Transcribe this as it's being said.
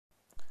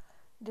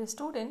Dear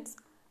students,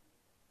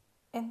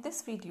 in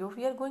this video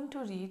we are going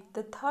to read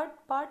the third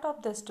part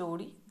of the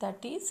story,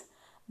 that is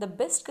the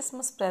best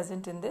Christmas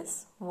present in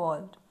this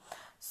world.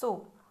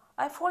 So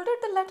I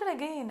folded the letter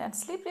again and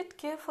slipped it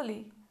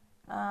carefully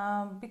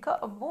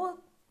because both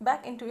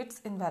back into its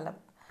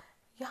envelope.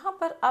 यहाँ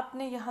पर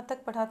आपने यहाँ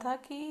तक पढ़ा था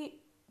कि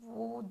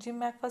वो gym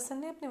Macpherson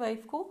ने अपनी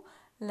वाइफ को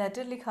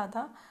लेटर लिखा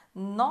था.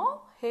 Now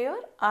here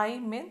I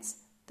means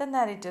the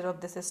narrator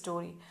of this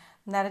story.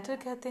 Narrator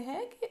कहते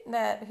हैं कि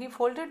he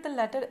folded the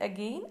letter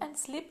again and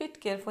slipped it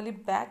carefully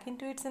back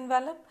into its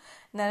envelope.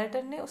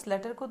 Narrator ने उस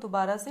लेटर को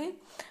दोबारा से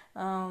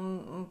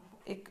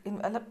एक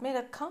envelope में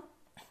रखा.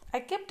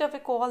 I kept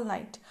awake all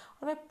night.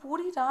 और मैं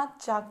पूरी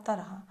रात जागता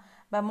रहा.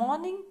 By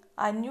morning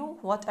I knew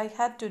what I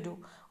had to do.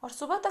 और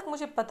सुबह तक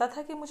मुझे पता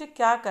था कि मुझे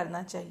क्या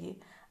करना चाहिए.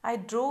 I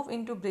drove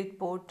into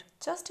Bridgeport,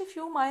 just a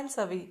few miles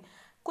away.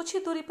 कुछ ही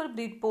दूरी पर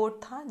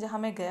ब्रिडपोर्ट था जहाँ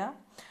मैं गया.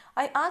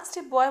 I asked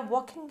a boy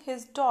walking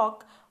his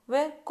dog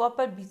where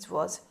Copper Beach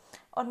was.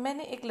 और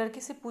मैंने एक लड़के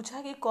से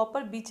पूछा कि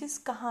कॉपर बीचेस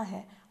कहाँ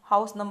है.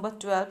 House number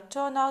 12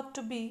 turned out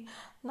to be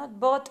not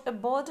but a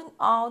burned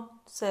out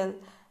cell.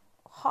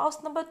 House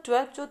number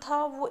 12 जो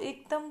था वो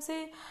एकदम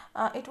से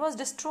it was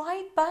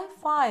destroyed by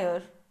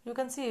fire. You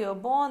can see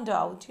burned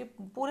out. ये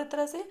पूरे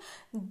तरह से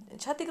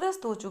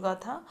क्षतिग्रस्त हो चुका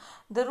था.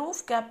 The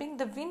roof capping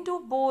the window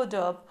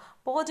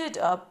boarded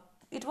up.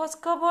 It was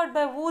covered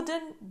by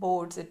wooden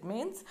boards. It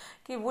means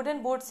कि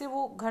वुडन बोर्ड से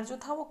वो घर जो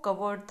था वो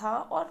कवर्ड था.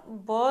 और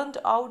बर्न्ड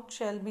आउट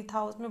शेल भी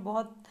था, उसमें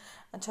बहुत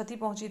क्षति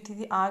पहुंची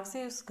थी आग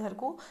से उस घर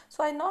को.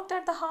 सो आई knocked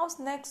at the house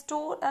next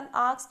door and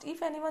asked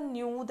if anyone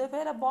new the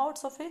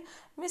वेयरअबाउट्स of A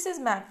Mrs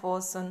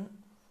Macpherson.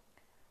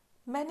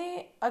 मैंने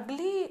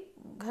अगली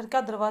घर का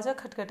दरवाज़ा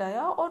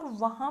खटखटाया और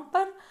वहाँ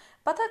पर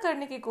पता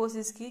करने की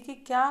कोशिश की कि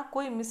क्या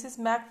कोई मिसेस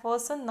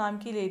मैकफर्सन नाम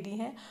की लेडी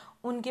हैं,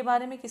 उनके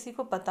बारे में किसी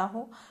को पता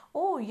हो.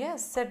 Oh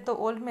yes said the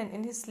old man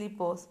in his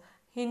slippers.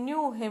 He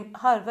knew him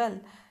her well.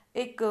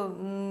 एक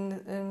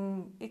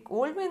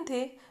ओल्ड मैन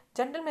थे,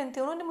 जेंटलमैन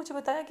थे, उन्होंने मुझे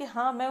बताया कि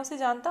हाँ मैं उसे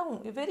जानता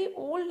हूँ. A very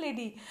old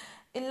lady,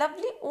 A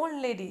lovely old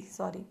lady,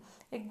 sorry,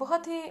 एक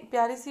बहुत ही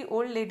प्यारी सी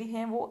ओल्ड लेडी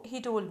हैं वो. ही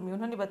टोल्ड मी,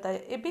 उन्होंने बताया.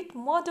 ए bit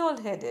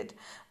model headed.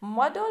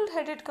 Model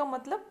headed का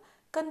मतलब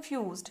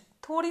कंफ्यूज्ड,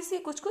 थोड़ी सी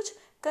कुछ कुछ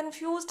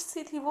कंफ्यूज्ड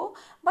सी थी वो.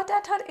 But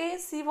at her as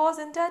C was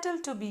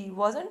entitled to be,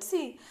 wasn't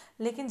सी.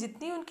 लेकिन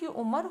जितनी उनकी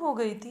उम्र हो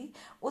गई थी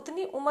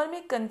उतनी उम्र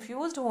में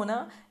कंफ्यूज्ड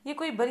होना ये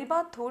कोई बड़ी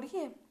बात थोड़ी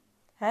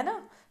है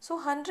ना. सो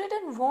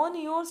 101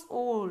 years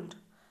ओल्ड.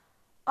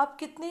 अब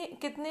कितने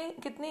कितने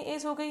कितने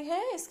एज हो गई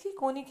है इसकी,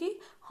 कोनी की?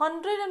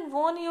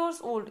 101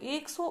 years ओल्ड.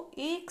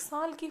 101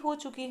 साल की हो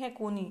चुकी है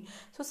कोनी.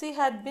 सो she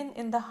had been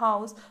in the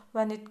house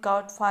when it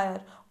caught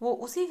fire. वो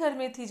उसी घर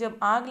में थी जब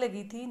आग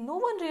लगी थी. No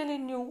one really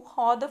knew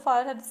how the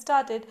fire had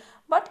started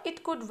but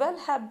it could well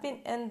have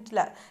been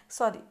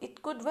it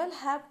could well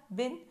have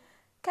been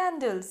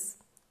candles.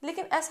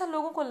 लेकिन ऐसा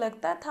लोगों को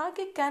लगता था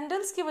कि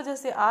कैंडल्स की वजह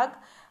से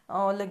आग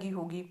लगी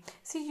होगी.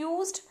 सी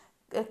used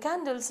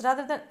candles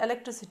rather than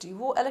electricity.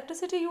 वो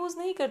इलेक्ट्रिसिटी यूज़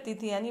नहीं करती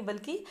थी यानी,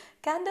 बल्कि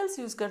कैंडल्स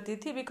यूज़ करती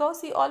थी.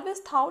 Because he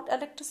always thought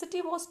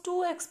electricity was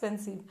too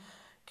expensive.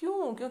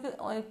 क्यों?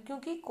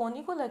 क्योंकि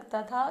कोनी को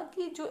लगता था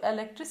कि जो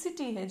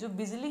इलेक्ट्रिसिटी है, जो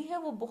बिजली है,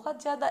 वो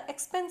बहुत ज़्यादा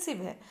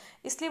एक्सपेंसिव है.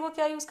 इसलिए वो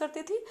क्या यूज़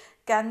करती थी?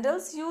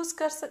 कैंडल्स यूज़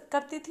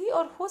करती थी.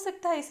 और हो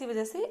सकता है इसी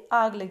वजह से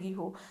आग लगी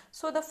हो.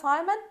 So the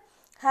fireman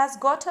has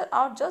got her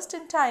out just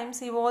in time.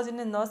 She was in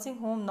a nursing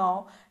home now,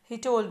 he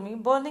told me.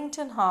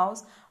 Burlington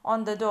House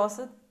on the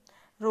Dorset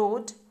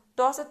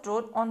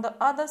Road on the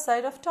other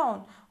side of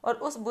town. और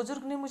उस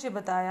बुजुर्ग ने मुझे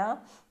बताया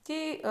कि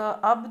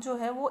अब जो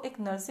है वो एक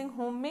नर्सिंग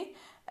होम में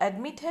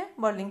एडमिट है.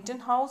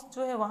 बर्लिंगटन हाउस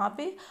जो है वहाँ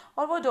पे,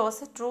 और वो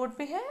डॉर्सेट रोड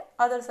पे है,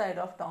 अदर साइड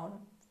ऑफ टाउन,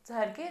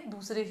 शहर के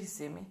दूसरे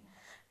हिस्से में.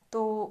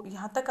 तो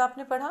यहाँ तक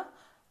आपने पढ़ा.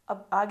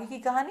 अब आगे की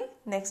कहानी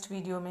नेक्स्ट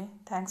वीडियो में.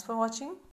 Thanks for watching.